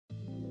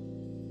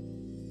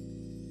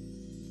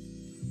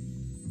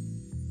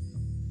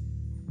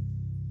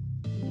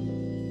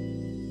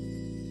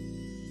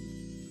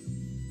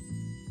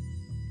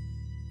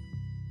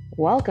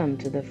Welcome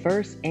to the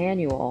first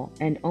annual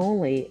and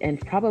only and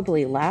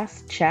probably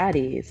last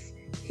Chatties.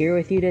 Here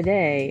with you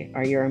today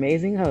are your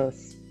amazing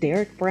hosts,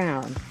 Derek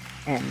Brown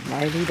and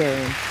Marley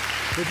Burns.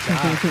 Good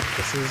job.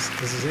 This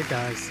is it,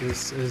 guys.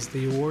 This is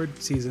the award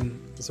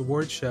season. This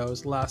award show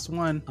is the last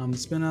one.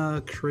 It's been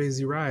a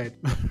crazy ride,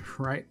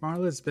 right,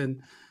 Marla? It's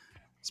been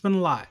a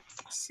lot.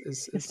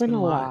 It's been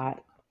a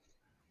lot.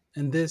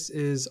 And this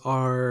is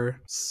our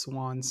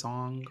swan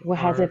song. What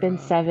has it been?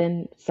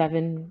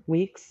 7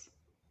 weeks?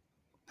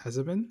 Has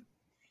it been?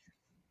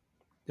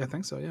 Yeah, I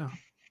think so. Yeah.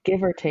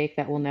 Give or take,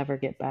 that we'll never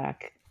get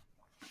back.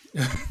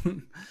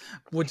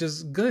 Which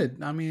is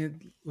good. I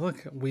mean,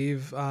 look,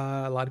 we've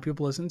a lot of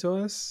people listen to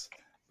us.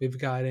 We've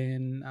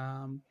gotten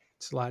a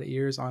lot of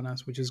ears on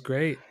us, which is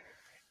great.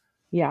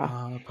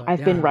 Yeah,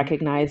 I've been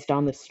recognized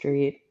on the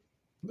street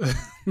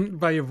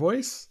by your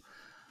voice.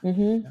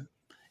 Mm-hmm.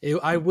 Yeah.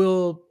 I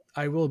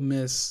will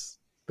miss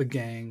the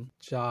gang.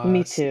 Josh,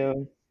 me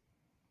too.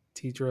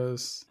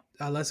 Tedros.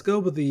 Let's go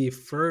with the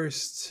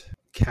first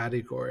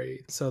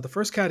category. So the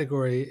first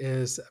category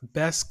is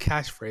best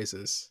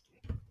catchphrases.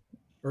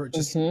 Or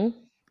just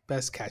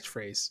best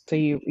catchphrase. So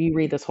you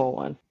read this whole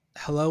one.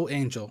 Hello,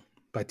 Angel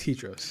by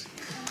Tedros.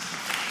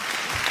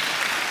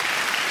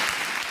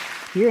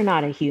 You're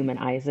not a human,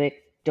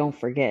 Isaac. Don't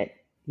forget,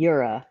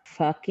 you're a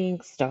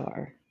fucking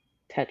star.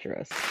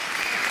 Tedros.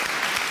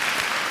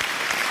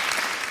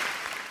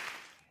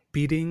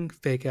 Beating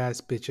fake-ass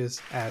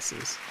bitches'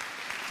 asses.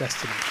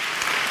 Destiny.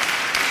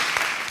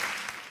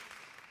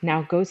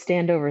 Now go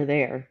stand over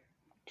there.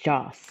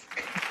 Joss.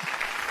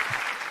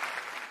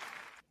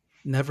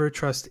 Never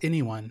trust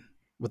anyone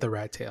with a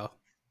rat tail.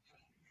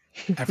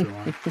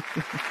 Everyone.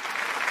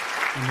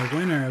 And the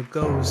winner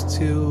goes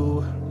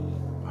to...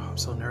 Oh, I'm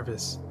so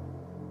nervous.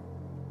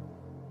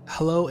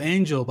 Hello,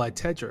 Angel by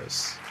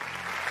Tedros.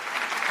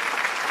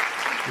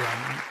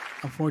 Yeah,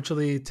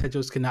 unfortunately,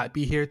 Tedros cannot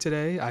be here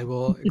today. I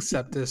will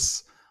accept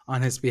this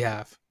on his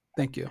behalf.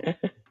 Thank you.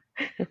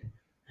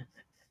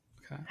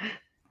 Okay.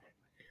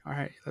 All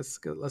right, let's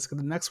go to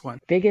the next one.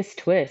 Biggest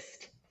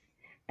twist.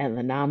 And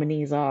the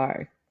nominees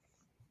are...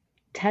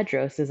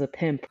 Tedros is a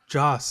pimp.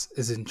 Joss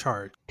is in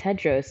charge.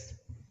 Tedros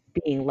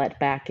being let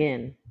back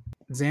in.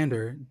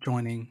 Xander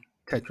joining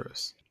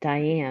Tedros.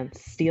 Diane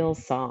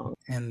steals song.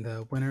 And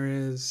the winner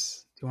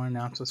is... Do you want to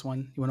announce this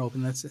one? You want to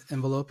open this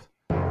envelope,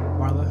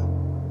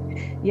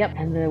 Marla? Yep,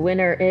 and the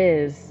winner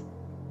is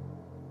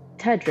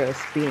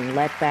Tedros being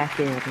let back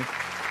in.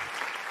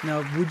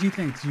 Now, what do you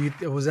think?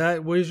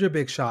 What was your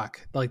big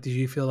shock? Like, did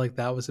you feel like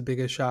that was the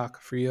biggest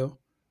shock for you?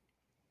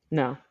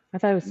 No, I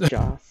thought it was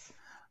Joss.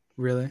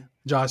 Really?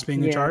 Josh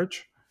being in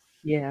charge?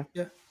 Yeah.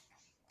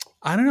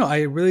 I don't know.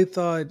 I really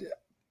thought,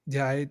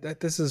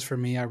 this is for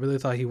me. I really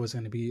thought he was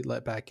going to be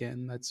let back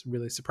in. That's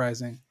really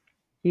surprising.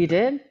 You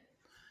did?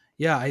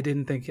 Yeah, I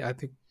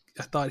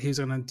thought he was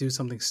going to do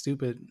something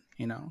stupid,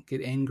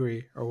 get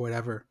angry or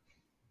whatever.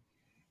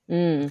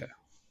 Okay.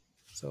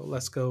 So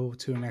let's go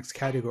to the next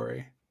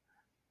category.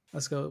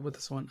 Let's go with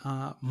this one.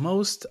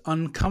 Most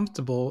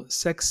uncomfortable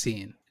sex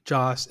scene.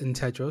 Joss and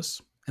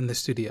Tedros in the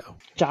studio.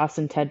 Joss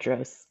and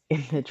Tedros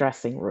in the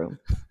dressing room.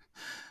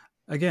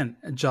 Again,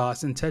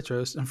 Joss and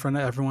Tedros in front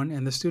of everyone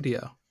in the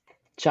studio.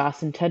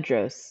 Joss and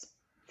Tedros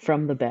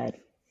from the bed.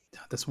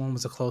 This one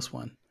was a close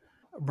one.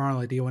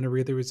 Marla, do you want to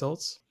read the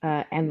results?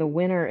 And the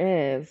winner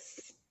is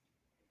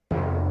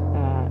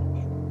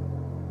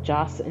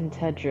Joss and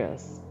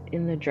Tedros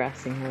in the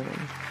dressing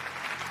room.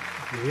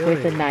 Really?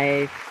 With a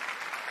knife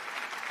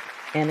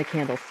and a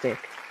candlestick.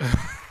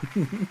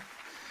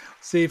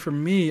 See, for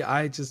me,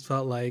 I just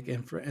felt like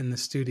in the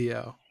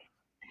studio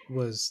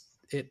was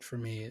it for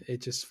me.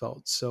 It just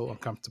felt so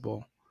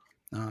uncomfortable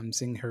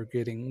seeing her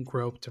getting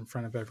groped in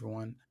front of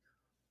everyone.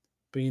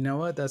 But you know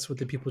what? That's what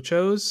the people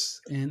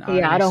chose. And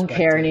I don't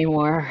care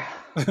anymore.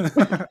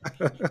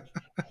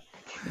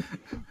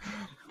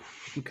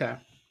 Okay.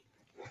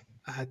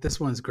 This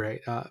one's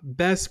great.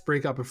 Best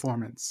breakup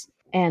performance.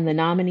 And the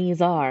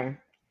nominees are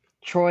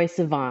Troye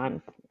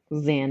Sivan,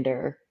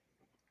 Xander,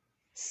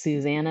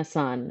 Susanna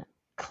Sun,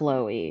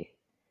 Chloe,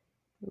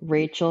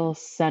 Rachel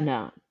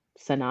Sennott,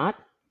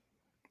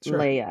 sure.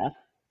 Leia,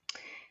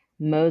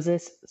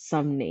 Moses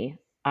Sumney,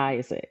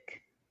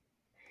 Isaac.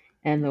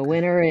 And the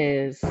winner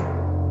is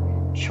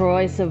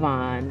Troye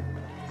Sivan,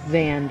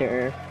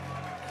 Xander.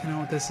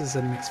 This is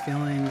a mixed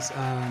feelings.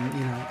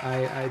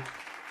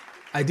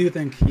 I do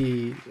think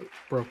he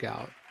broke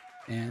out,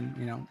 and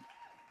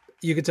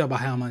you could tell by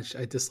how much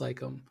I dislike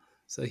him.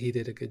 So he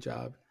did a good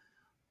job.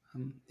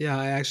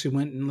 I actually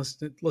went and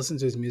listened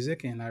to his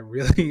music, and I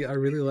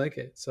really like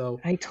it. So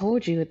I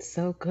told you it's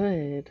so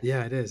good.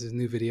 Yeah, it is. His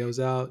new video's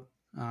out.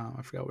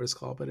 I forgot what it's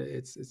called, but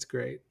it's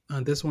great.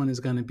 This one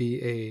is going to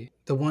be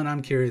the one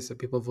I'm curious that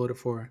people voted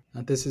for.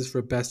 This is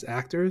for Best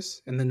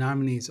Actors, and the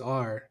nominees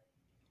are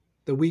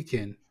The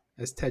Weeknd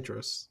as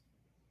Tedros,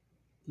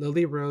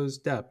 Lily Rose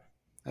Depp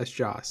as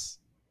Joss,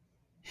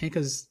 Hank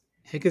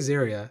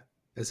Azaria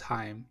as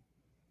Haim,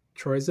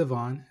 Troye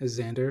Sivan as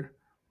Xander,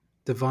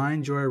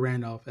 Divine Joy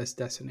Randolph as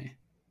Destiny.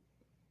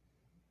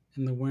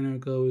 And the winner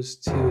goes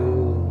to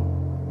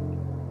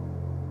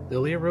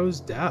Lily Rose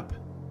Depp.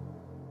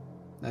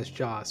 That's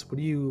Joss. What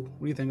do you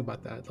think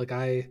about that? Like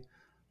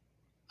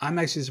I'm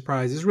actually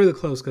surprised. It's really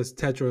close because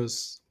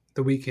Tetros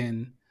the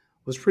Weeknd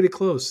was pretty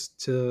close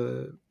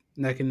to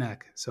neck and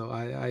neck. So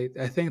I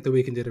think the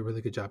Weeknd did a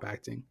really good job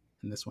acting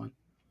in this one.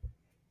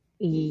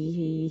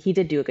 He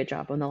did do a good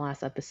job on the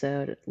last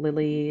episode.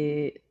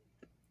 Lily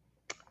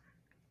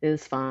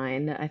is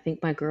fine. I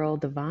think my girl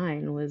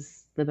Divine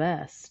was the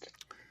best.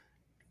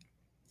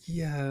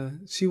 Yeah,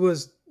 she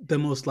was the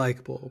most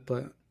likable,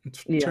 but in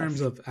terms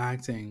Yes. of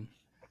acting,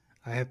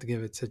 I have to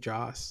give it to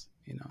Joss.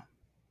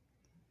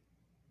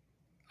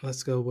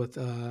 Let's go with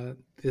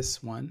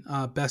this one,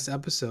 best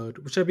episode,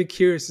 which I'd be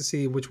curious to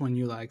see which one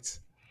you liked,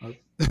 uh,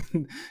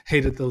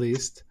 hated the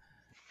least.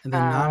 And the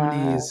Uh,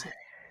 nominees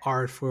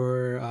are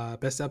for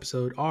best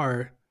episode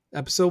are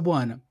episode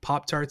 1,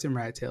 Pop Tarts and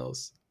Rat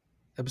Tails;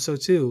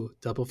 episode 2,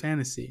 Double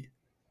Fantasy;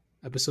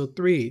 episode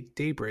 3,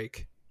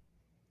 Daybreak;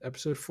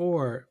 episode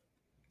 4,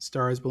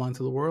 Stars Belong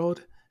to the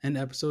World; and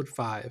episode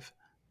 5,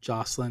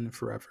 Jocelyn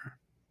Forever.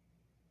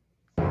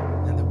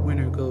 And the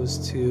winner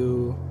goes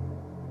to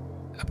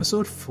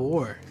episode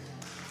 4,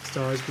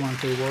 Stars Belong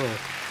to the World.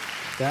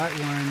 That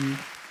one,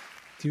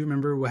 do you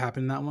remember what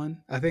happened in that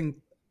one? I think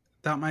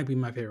that might be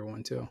my favorite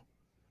one too.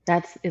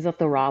 is that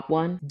the Rob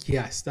one?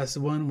 Yes, that's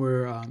the one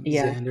where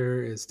Yeah.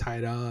 Xander is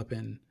tied up,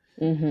 and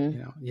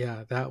Mm-hmm.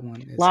 yeah, that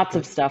one is Lots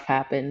of good. stuff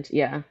happened.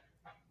 Yeah.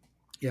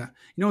 Yeah,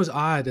 what's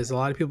odd is a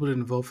lot of people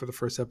didn't vote for the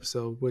first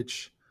episode,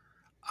 which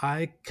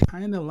I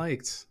kind of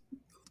liked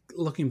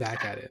looking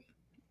back at it.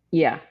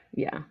 Yeah.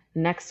 Yeah.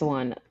 Next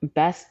one,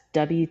 best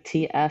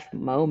WTF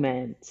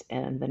moment,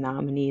 and the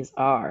nominees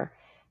are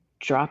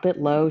Drop It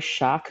Low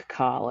shock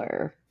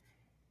collar,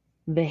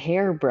 the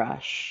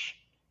hairbrush,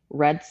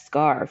 red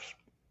scarf,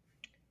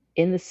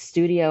 in the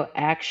studio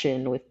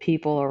action with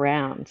people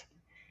around,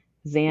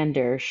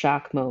 Xander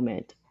shock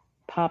moment,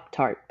 Pop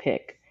Tart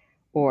pick,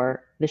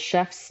 or the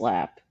chef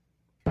slap.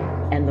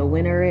 And the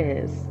winner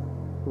is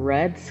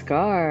red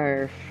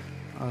scarf.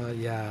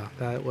 Yeah,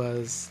 it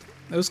was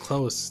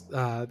close.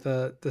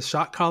 The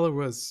shot collar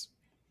was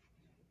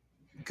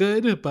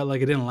good, but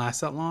like it didn't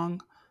last that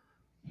long.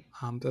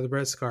 The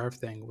red scarf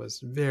thing was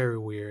very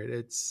weird.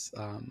 It's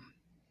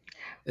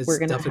We're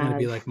gonna definitely going to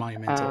be have, like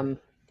monumental. um,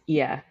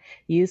 yeah,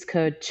 use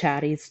code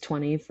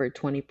Chatties20 for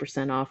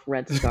 20% off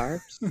red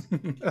scarves.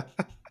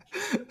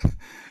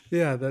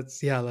 Yeah,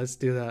 let's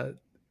do that.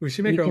 We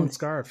should make You our can, own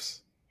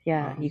scarves.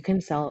 yeah, Um, you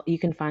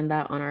can find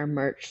that on our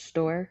merch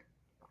store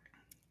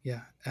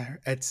yeah,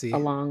 Etsy.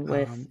 along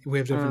with, We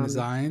have different um,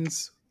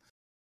 designs,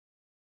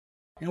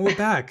 and we're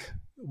back.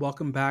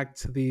 Welcome back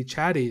to the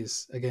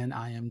Chatties. Again,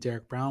 I am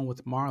Derek Brown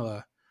with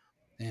Marla,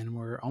 and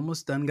we're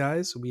almost done,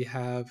 guys. We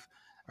have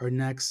our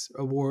next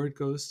award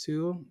goes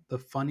to the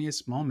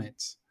funniest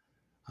moments.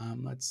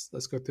 Let's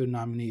go through the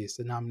nominees.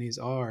 The nominees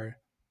are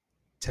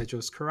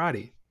Tedros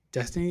Karate,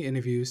 Destiny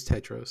interviews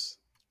Tedros,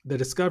 the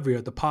discovery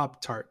of the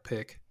Pop Tart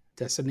pick.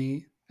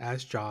 Destiny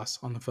asks Joss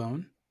on the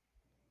phone,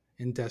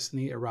 and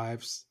Destiny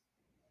arrives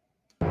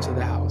to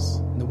the house.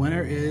 And the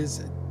winner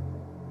is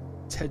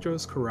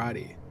Tedros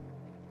Karate,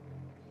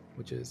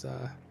 which is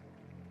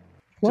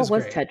what just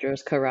was great.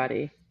 Tedros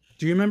Karate?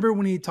 Do you remember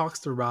when he talks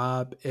to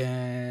Rob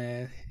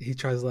and he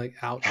tries to like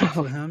out alpha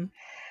Oh, him,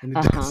 and he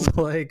uh-huh. does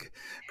like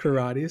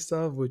karate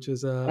stuff, which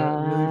is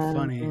really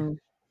funny.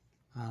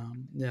 Uh,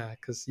 Yeah,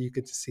 because you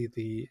get to see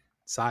the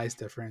size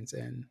difference,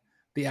 and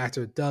the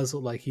actor does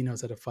look like he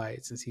knows how to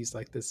fight since he's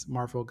like this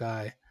Marvel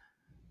guy.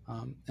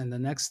 And the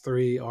next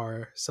three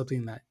are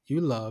something that you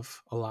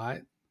love a lot.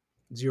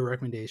 It's your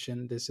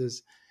recommendation. This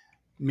is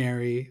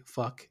Marry,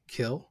 Fuck,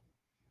 Kill.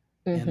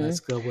 And mhm.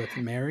 let's go with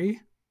Mary.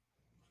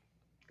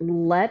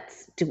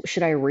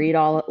 Should I read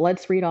all,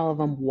 let's read all of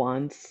them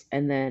once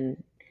and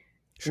then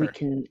we Sure.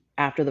 can,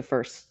 after the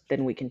first,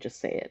 then we can just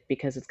say it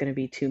because it's going to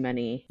be too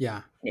many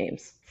Yeah.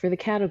 names. For the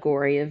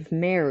category of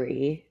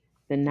Mary,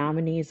 the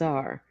nominees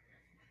are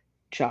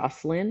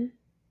Jocelyn,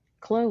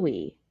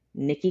 Chloe,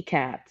 Nikki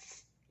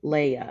Katz,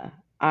 Leia,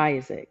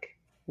 Isaac,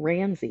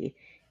 Ramsey,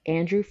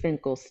 Andrew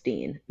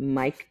Finkelstein,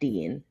 Mike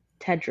Dean,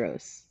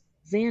 Tedros,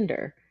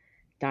 Xander,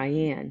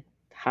 Diane,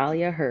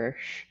 Talia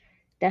Hirsch,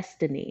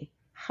 Destiny,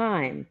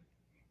 Haim,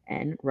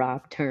 and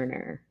Rob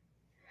Turner.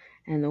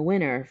 And the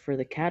winner for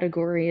the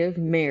category of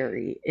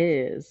Mary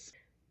is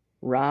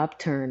Rob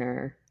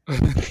Turner.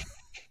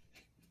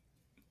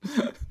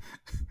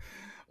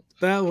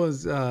 That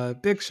was a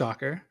big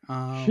shocker. He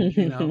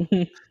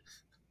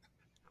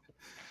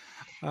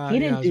Yeah,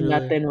 didn't it was do really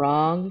nothing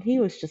wrong. He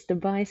was just a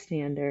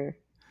bystander.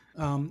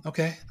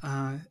 okay.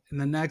 And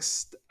the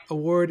next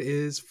award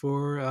is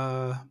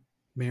for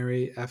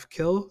Mary F.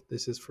 Kill.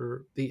 This is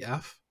for the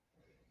F,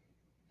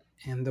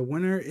 and the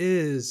winner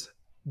is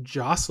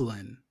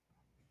Jocelyn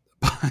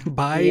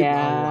by a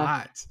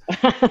Yeah.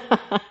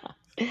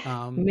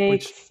 lot.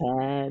 Makes Which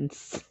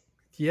sense.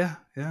 yeah.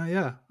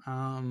 Yeah.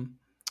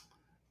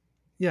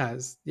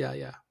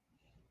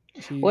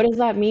 What She does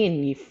that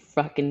mean, you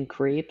fucking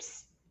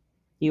creeps?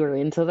 You were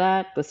into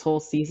that this whole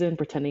season,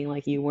 pretending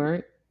like you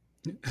weren't?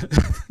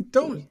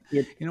 Don't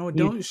You, you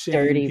don't shame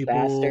dirty people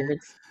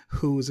bastards.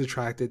 who's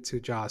attracted to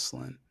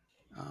Jocelyn.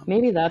 Um,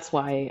 Maybe that's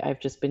why I've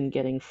just been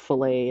getting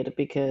filleted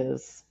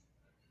because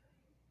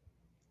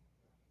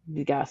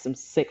you got some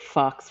sick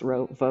fucks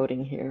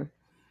voting here.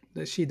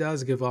 that she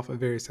does give off a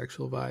very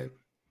sexual vibe.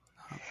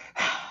 Um,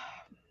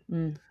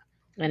 Mm.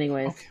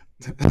 Anyways,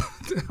 okay,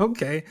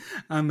 okay,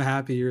 I'm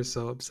happy you're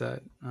so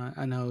upset.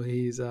 I know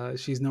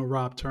she's no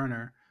Rob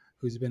Turner,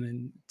 who's been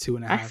in two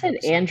and a I half said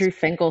episodes. Andrew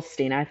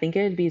Finkelstein. I think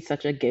it'd be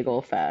such a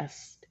giggle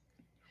fest.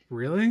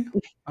 Really?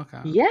 Okay,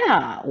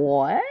 Yeah,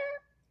 what?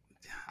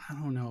 I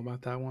don't know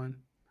about that one.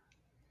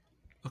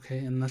 Okay,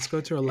 and let's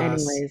go to our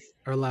last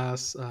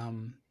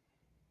Anyways,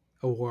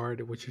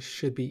 award, which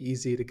should be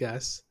easy to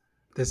guess.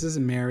 This is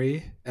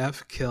Mary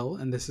F. Kill,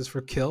 and this is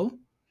for Kill,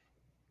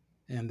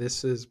 and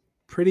this is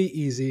pretty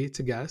easy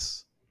to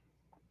guess.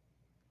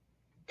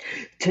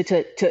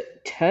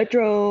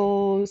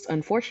 Tedros.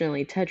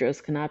 Unfortunately,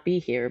 Tedros cannot be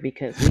here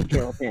because we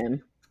killed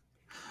him.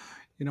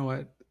 You know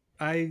what?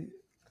 I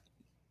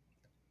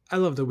I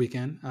love The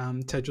Weeknd.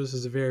 Tedros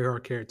is a very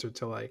hard character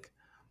to like,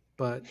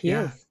 but He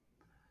yeah, is.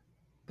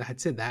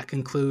 that's it. That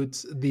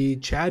concludes the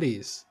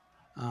Chatties.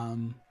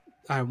 Um,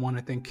 I want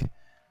to thank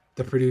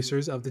the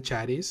producers of the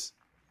Chatties,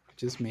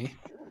 which is me.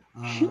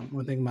 I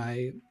want to thank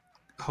my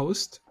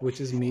host, which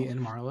is me and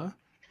Marla.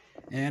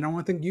 And I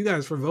want to thank you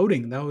guys for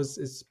voting.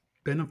 It's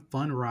been a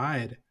fun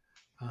ride.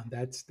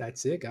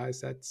 That's it,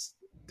 guys. That's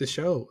the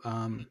show.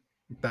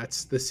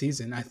 That's the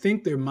season. I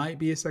think there might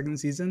be a second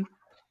season,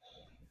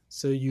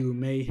 so you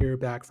may hear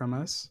back from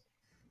us.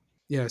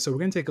 Yeah, so we're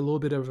gonna take a little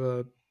bit of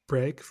a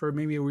break for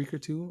maybe a week or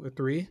two or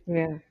three,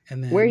 Yeah.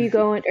 and Where are you then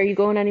going? Are you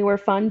going anywhere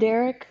fun,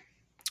 Derek?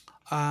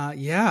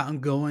 yeah, I'm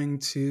going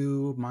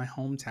to my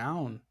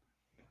hometown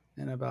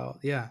in about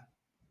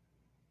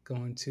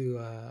going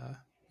to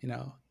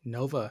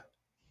Nova,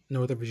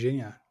 Northern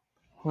Virginia.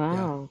 Yeah.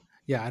 Wow.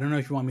 Yeah, I don't know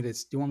if you want me to. Do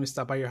you want me to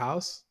stop by your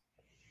house?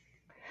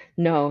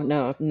 No,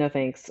 no, no,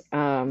 thanks.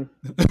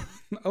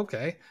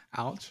 Okay.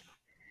 Ouch.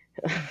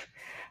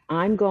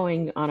 I'm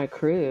going on a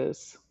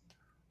cruise.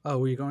 Oh,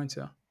 where are you going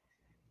to?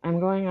 I'm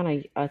going on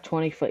a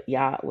 20-foot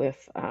yacht with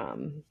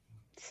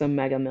some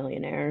mega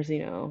millionaires,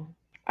 you know.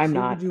 I'm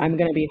Who would not. I'm you?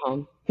 going to be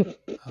home.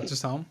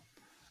 Just home.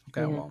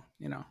 Okay. Yeah.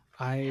 Well,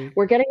 I.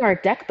 We're getting our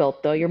deck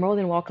built though. You're more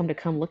than welcome to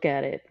come look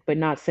at it, but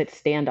not sit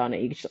stand on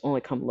it. You can just only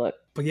come look.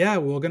 But yeah,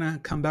 we're gonna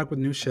come back with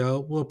a new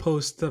show. We'll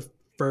post the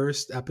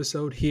first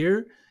episode here.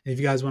 And if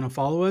you guys want to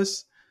follow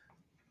us,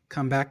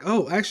 come back.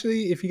 Oh,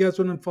 actually, if you guys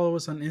want to follow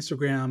us on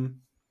Instagram,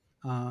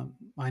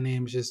 my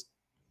name is just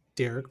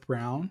Derek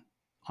Brown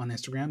on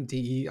Instagram,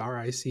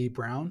 DERIC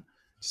Brown.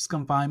 Just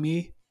come find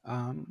me.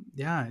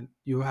 Yeah,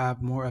 you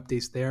have more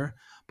updates there.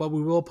 But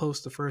we will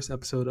post the first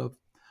episode of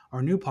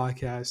our new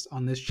podcast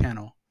on this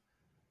channel.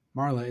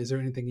 Marla, is there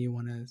anything you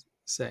want to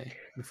say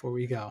before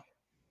we go?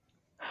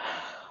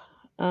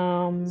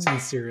 Um,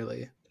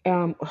 Sincerely.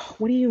 um,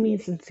 what do you mean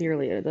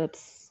sincerely?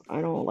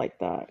 I don't like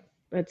that.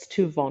 That's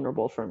too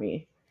vulnerable for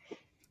me.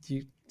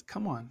 You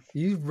come on.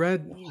 You've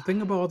read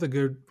think about all the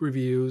good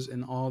reviews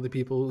and all the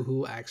people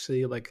who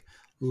actually like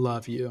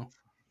love you.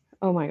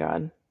 Oh my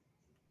God.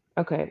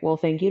 Okay, well,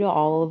 thank you to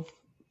all of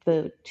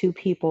the two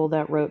people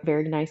that wrote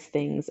very nice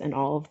things and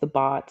all of the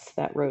bots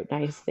that wrote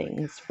nice Oh my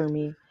things for god.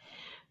 me.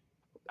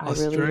 I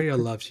really, Australia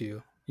loves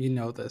you. You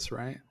know this,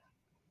 right?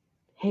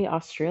 hey,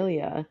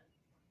 Australia.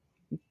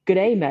 Good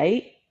day,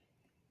 mate.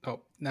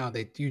 Oh, now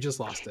they you just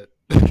lost it.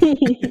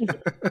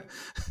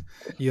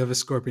 You have a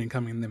scorpion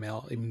coming in the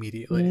mail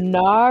immediately.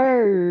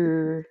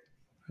 No,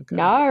 Okay.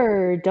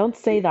 no, don't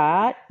say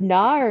that.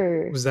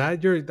 No. Was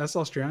that's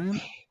Australian?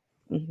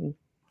 Mhm.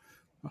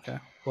 Okay.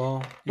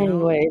 Well,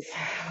 Anyways,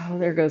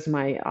 there goes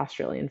my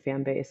Australian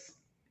fan base.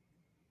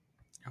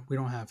 we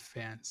don't have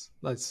fans.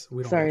 We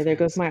don't have Sorry, there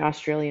goes fans. my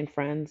Australian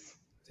friends.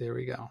 There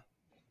we go.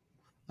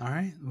 All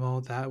right.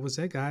 Well, that was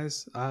it,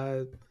 guys.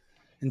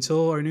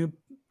 Until our new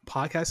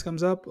podcast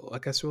comes up, I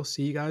guess we'll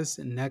see you guys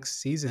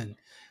next season.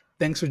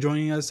 Thanks for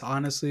joining us.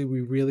 Honestly,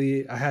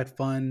 I had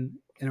fun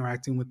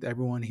interacting with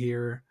everyone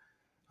here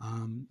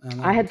I in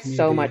the had so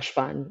community. much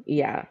fun.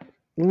 Yeah.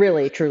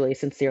 Really, truly,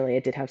 sincerely, I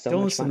did have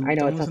so much fun. I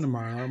know Don't it listen to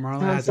Marla. Marla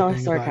sounds has a so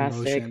thing about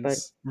sarcastic, but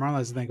emotions. Marla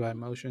has a thing about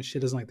emotions. She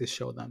doesn't like to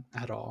show them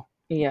at all.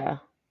 yeah.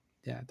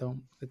 Yeah,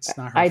 don't. It's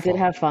not her I did fault.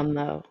 have fun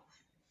though.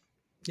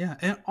 Yeah,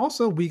 and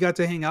also we got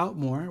to hang out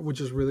more,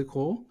 which is really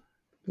cool.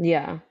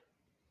 Yeah.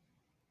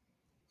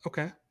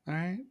 Okay, all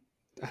right.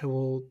 I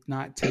will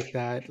not take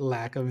that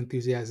lack of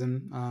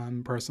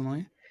enthusiasm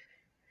personally.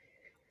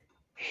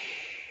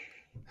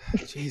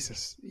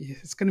 Jesus,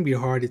 it's going to be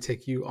hard to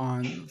take you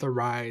on the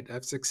ride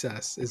of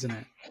success, isn't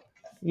it?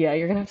 Yeah,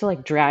 you're gonna have to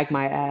like drag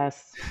my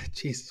ass.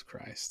 Jesus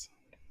Christ.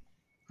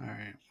 All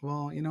right.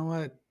 Well, you know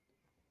what?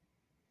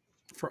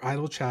 For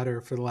idle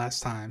chatter for the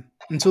last time,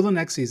 until the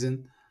next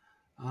season,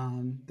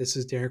 this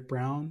is Derek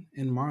Brown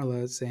and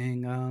Marla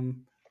saying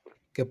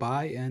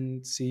goodbye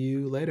and see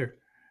you later.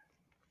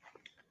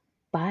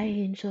 Bye,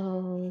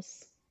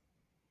 angels.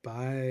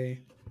 Bye.